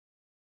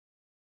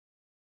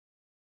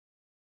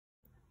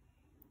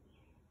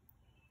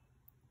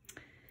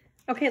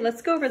Okay,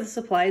 let's go over the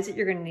supplies that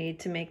you're going to need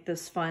to make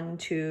this fun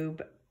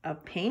tube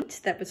of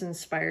paint that was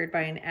inspired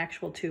by an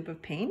actual tube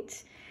of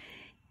paint.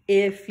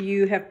 If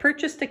you have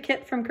purchased a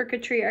kit from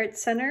Crooked Tree Art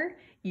Center,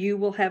 you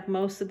will have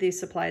most of these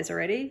supplies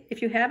already.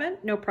 If you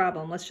haven't, no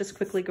problem. Let's just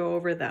quickly go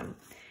over them.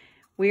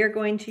 We are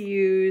going to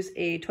use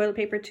a toilet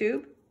paper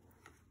tube,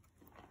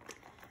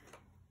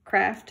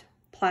 craft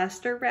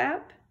plaster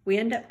wrap. We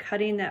end up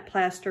cutting that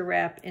plaster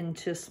wrap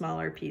into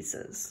smaller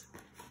pieces.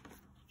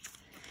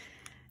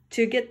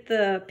 To get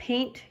the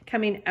paint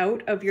coming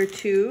out of your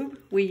tube,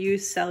 we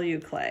use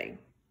Celluclay.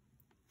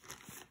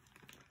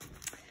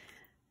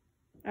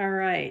 All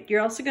right,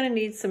 you're also going to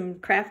need some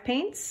craft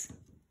paints,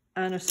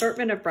 an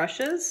assortment of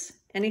brushes.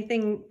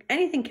 Anything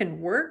can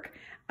work.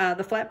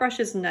 The flat brush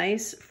is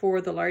nice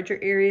for the larger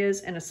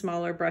areas and a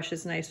smaller brush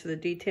is nice for the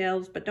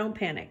details, but don't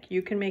panic.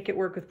 You can make it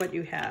work with what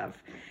you have.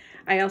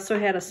 I also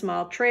had a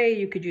small tray.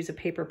 You could use a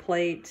paper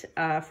plate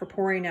for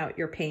pouring out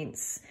your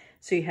paints,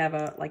 so you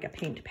have like a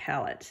paint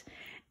palette.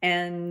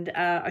 And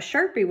a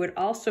Sharpie would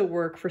also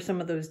work for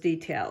some of those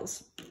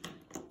details.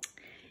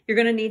 You're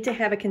going to need to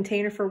have a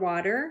container for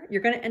water.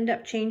 You're going to end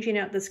up changing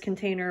out this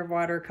container of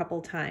water a couple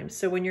times.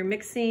 So when you're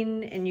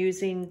mixing and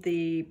using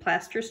the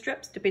plaster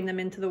strips, dipping them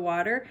into the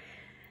water,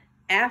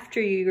 after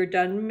you're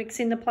done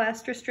mixing the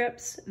plaster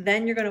strips,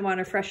 then you're going to want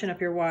to freshen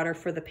up your water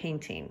for the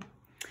painting.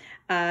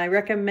 I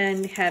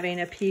recommend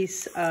having a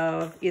piece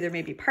of either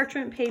maybe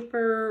parchment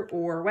paper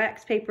or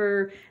wax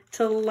paper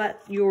to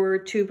let your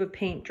tube of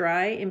paint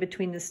dry in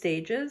between the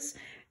stages.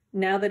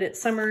 Now that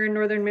it's summer in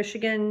northern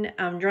Michigan,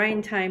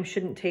 drying time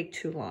shouldn't take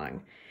too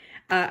long.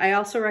 I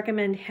also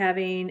recommend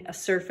having a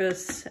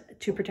surface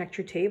to protect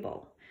your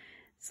table.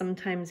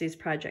 Sometimes these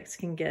projects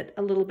can get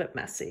a little bit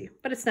messy,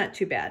 but it's not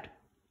too bad.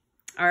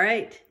 All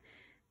right,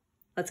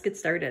 let's get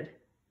started.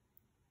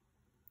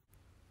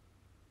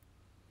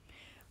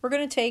 We're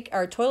going to take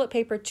our toilet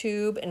paper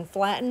tube and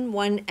flatten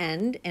one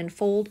end and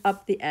fold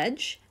up the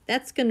edge.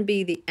 That's going to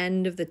be the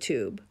end of the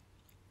tube.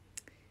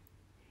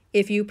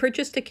 If you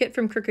purchased a kit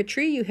from Crooked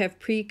Tree, you have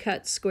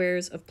pre-cut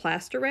squares of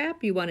plaster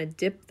wrap. You want to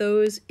dip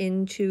those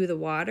into the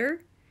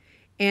water.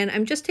 And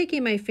I'm just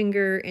taking my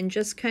finger and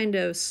just kind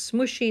of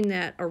smooshing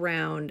that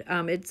around.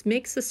 It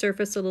makes the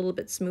surface a little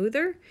bit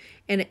smoother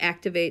and it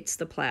activates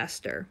the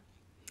plaster.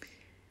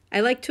 I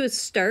like to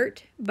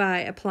start by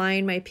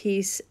applying my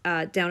piece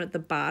down at the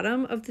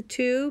bottom of the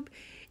tube.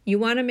 You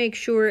want to make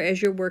sure as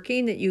you're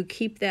working that you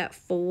keep that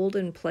fold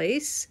in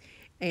place,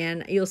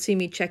 and you'll see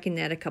me checking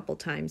that a couple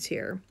times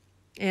here.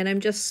 And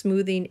I'm just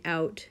smoothing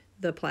out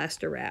the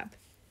plaster wrap.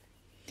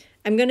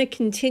 I'm going to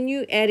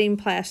continue adding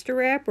plaster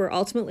wrap. We're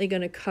ultimately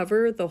going to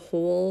cover the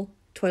whole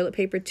toilet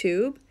paper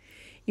tube.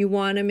 You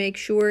want to make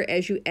sure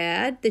as you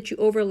add that you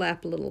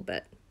overlap a little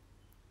bit.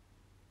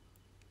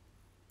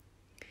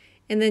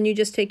 And then you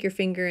just take your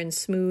finger and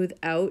smooth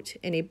out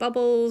any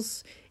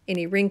bubbles,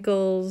 any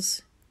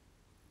wrinkles.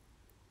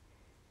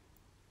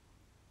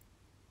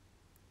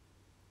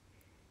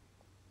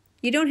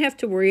 You don't have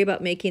to worry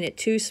about making it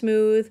too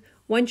smooth.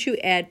 Once you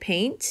add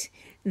paint,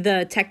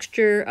 the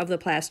texture of the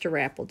plaster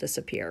wrap will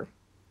disappear.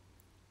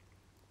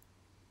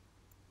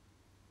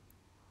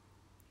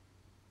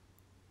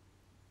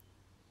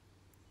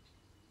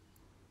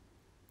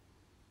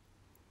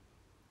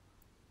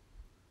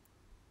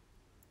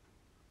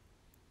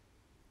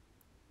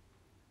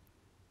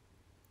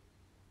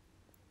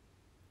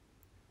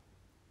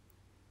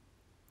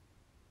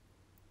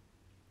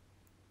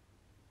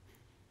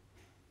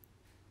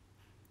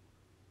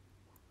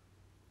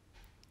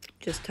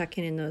 Just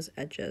tucking in those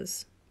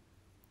edges.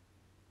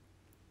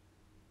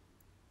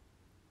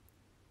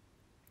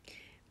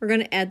 We're going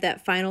to add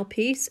that final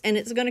piece, and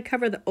it's going to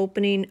cover the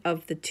opening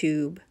of the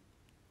tube.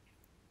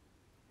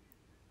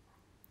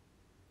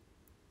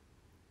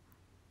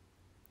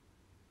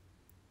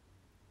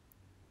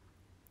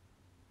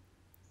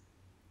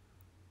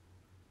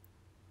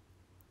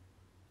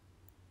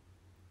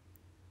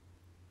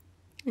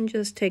 And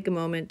just take a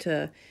moment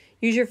to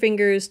use your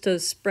fingers to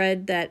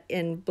spread that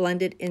and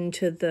blend it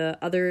into the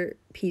other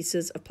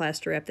pieces of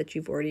plaster wrap that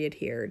you've already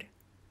adhered.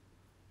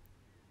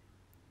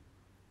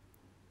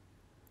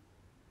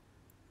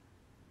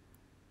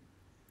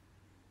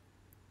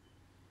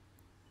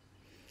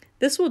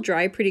 This will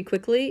dry pretty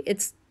quickly.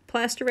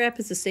 Plaster wrap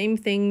is the same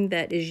thing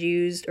that is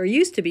used or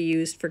used to be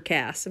used for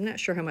casts. I'm not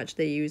sure how much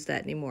they use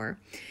that anymore.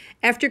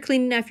 After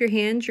cleaning off your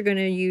hands, you're going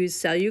to use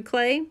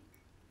Celluclay.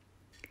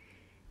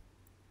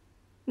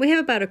 We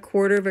have about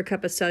 1/4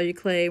 cup of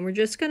Celluclay, and we're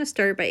just going to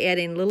start by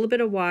adding a little bit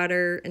of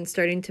water and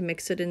starting to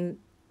mix it in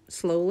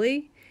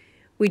slowly.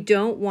 We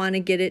don't want to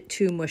get it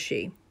too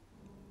mushy.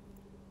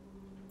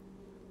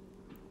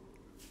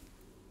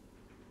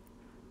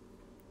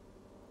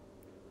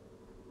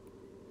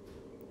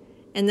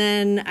 And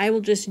then I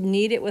will just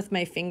knead it with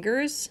my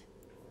fingers.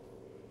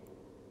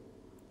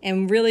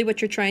 And really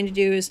what you're trying to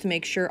do is to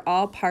make sure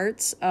all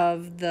parts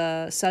of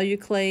the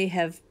Celluclay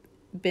have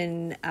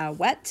been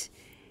wet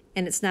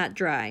and it's not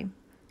dry.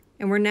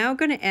 And we're now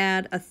going to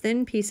add a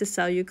thin piece of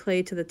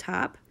Celluclay to the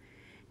top,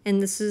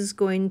 and this is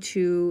going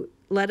to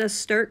let us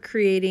start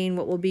creating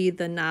what will be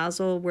the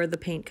nozzle where the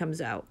paint comes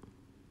out.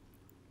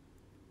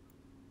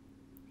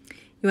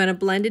 You want to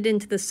blend it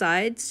into the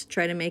sides,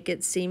 try to make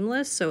it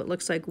seamless so it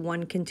looks like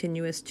one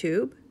continuous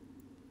tube.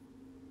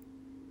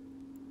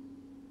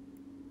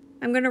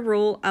 I'm going to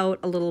roll out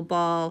a little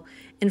ball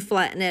and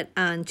flatten it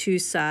on two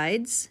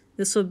sides.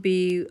 This will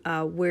be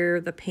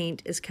where the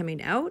paint is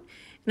coming out.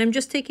 And I'm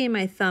just taking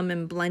my thumb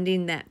and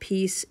blending that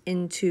piece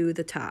into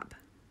the top.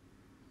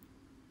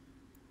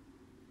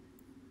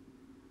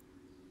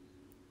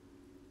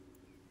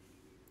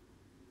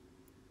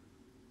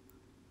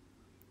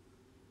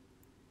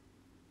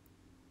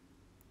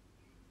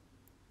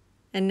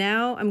 And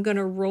now I'm going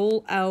to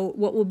roll out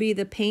what will be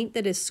the paint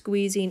that is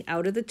squeezing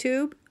out of the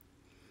tube.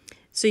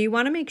 So you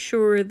want to make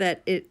sure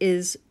that it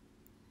is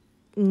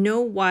no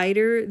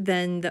wider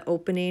than the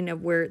opening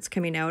of where it's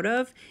coming out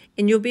of,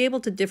 and you'll be able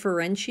to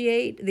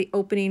differentiate the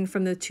opening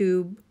from the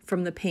tube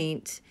from the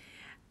paint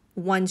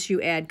once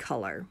you add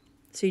color.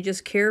 So you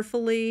just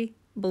carefully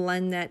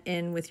blend that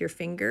in with your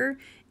finger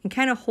and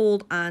kind of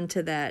hold on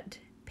to that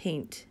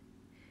paint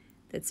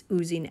that's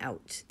oozing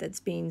out, that's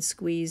being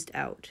squeezed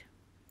out.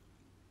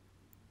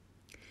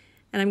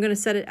 And I'm going to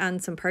set it on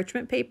some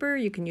parchment paper.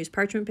 You can use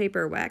parchment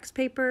paper or wax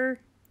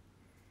paper,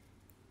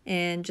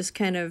 and just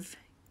kind of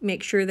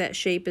make sure that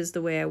shape is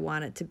the way I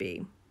want it to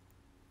be.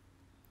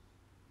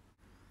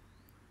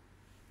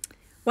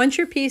 Once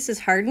your piece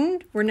is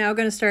hardened, we're now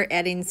going to start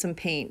adding some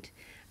paint.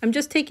 I'm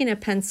just taking a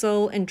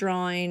pencil and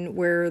drawing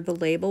where the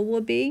label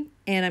will be,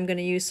 and I'm going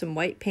to use some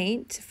white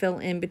paint to fill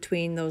in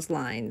between those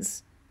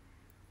lines.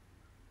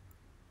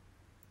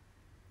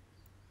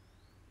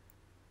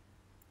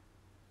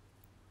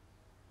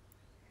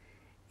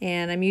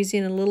 And I'm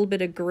using a little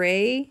bit of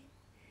gray.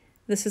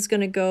 This is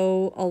going to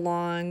go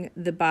along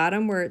the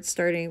bottom where it's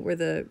starting, where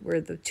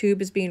the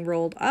tube is being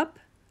rolled up,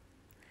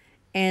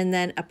 and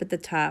then up at the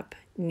top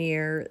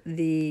near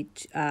the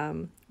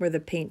where the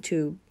paint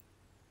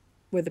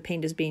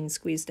is being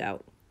squeezed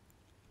out.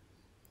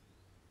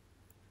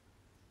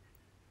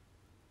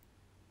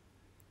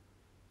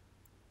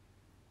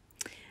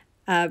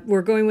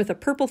 We're going with a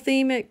purple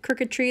theme at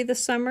Crooked Tree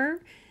this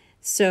summer,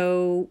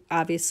 so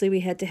obviously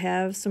we had to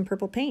have some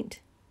purple paint.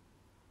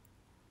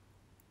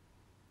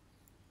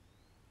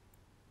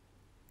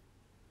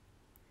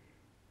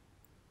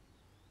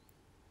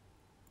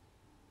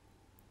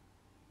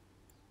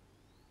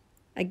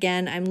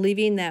 Again, I'm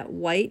leaving that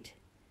white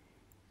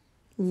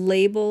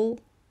label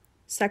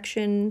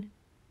section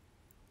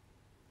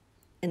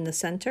in the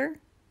center.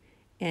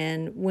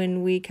 And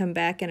when we come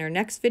back in our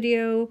next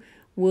video,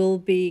 we'll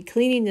be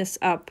cleaning this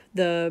up.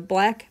 The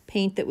black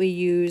paint that we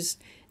use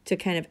to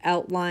kind of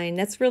outline,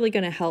 that's really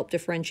going to help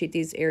differentiate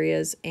these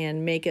areas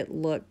and make it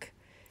look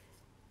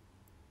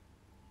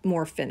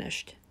more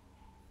finished.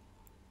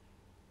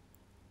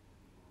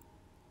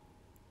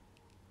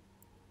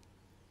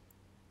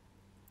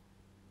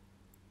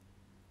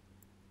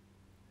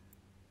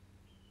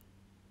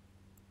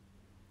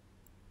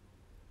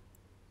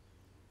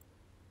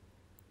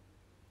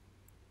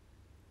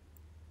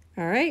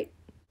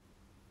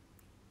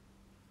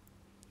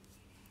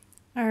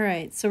 All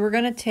right, so we're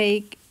going to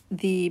take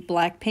the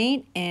black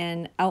paint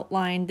and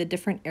outline the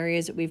different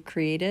areas that we've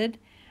created.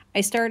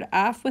 I start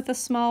off with a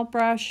small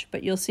brush,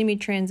 but you'll see me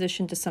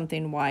transition to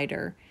something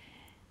wider.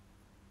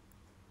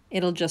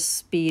 It'll just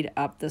speed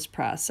up this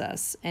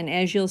process. And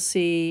as you'll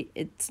see,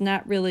 it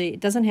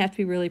doesn't have to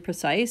be really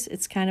precise.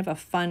 It's kind of a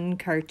fun,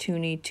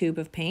 cartoony tube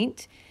of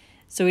paint,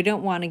 so we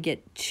don't want to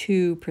get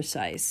too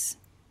precise.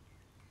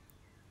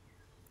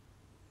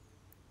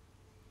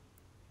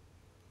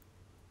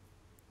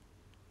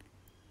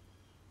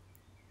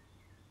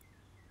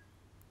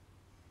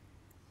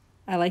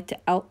 I like to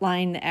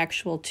outline the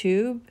actual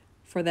tube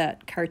for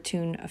that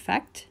cartoon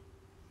effect.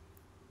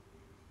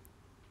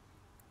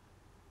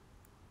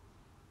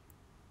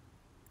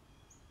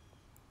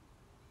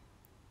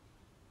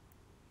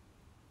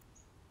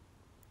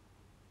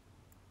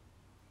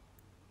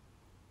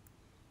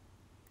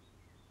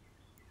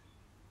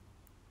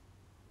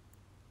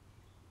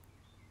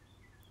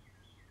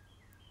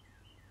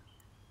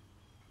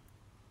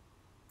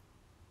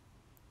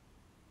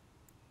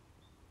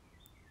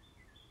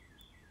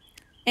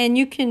 And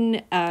you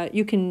can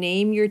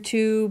name your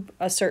tube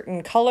a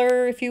certain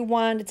color if you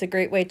want. It's a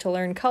great way to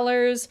learn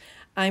colors.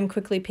 I'm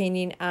quickly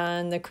painting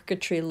on the Crooked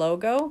Tree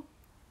logo.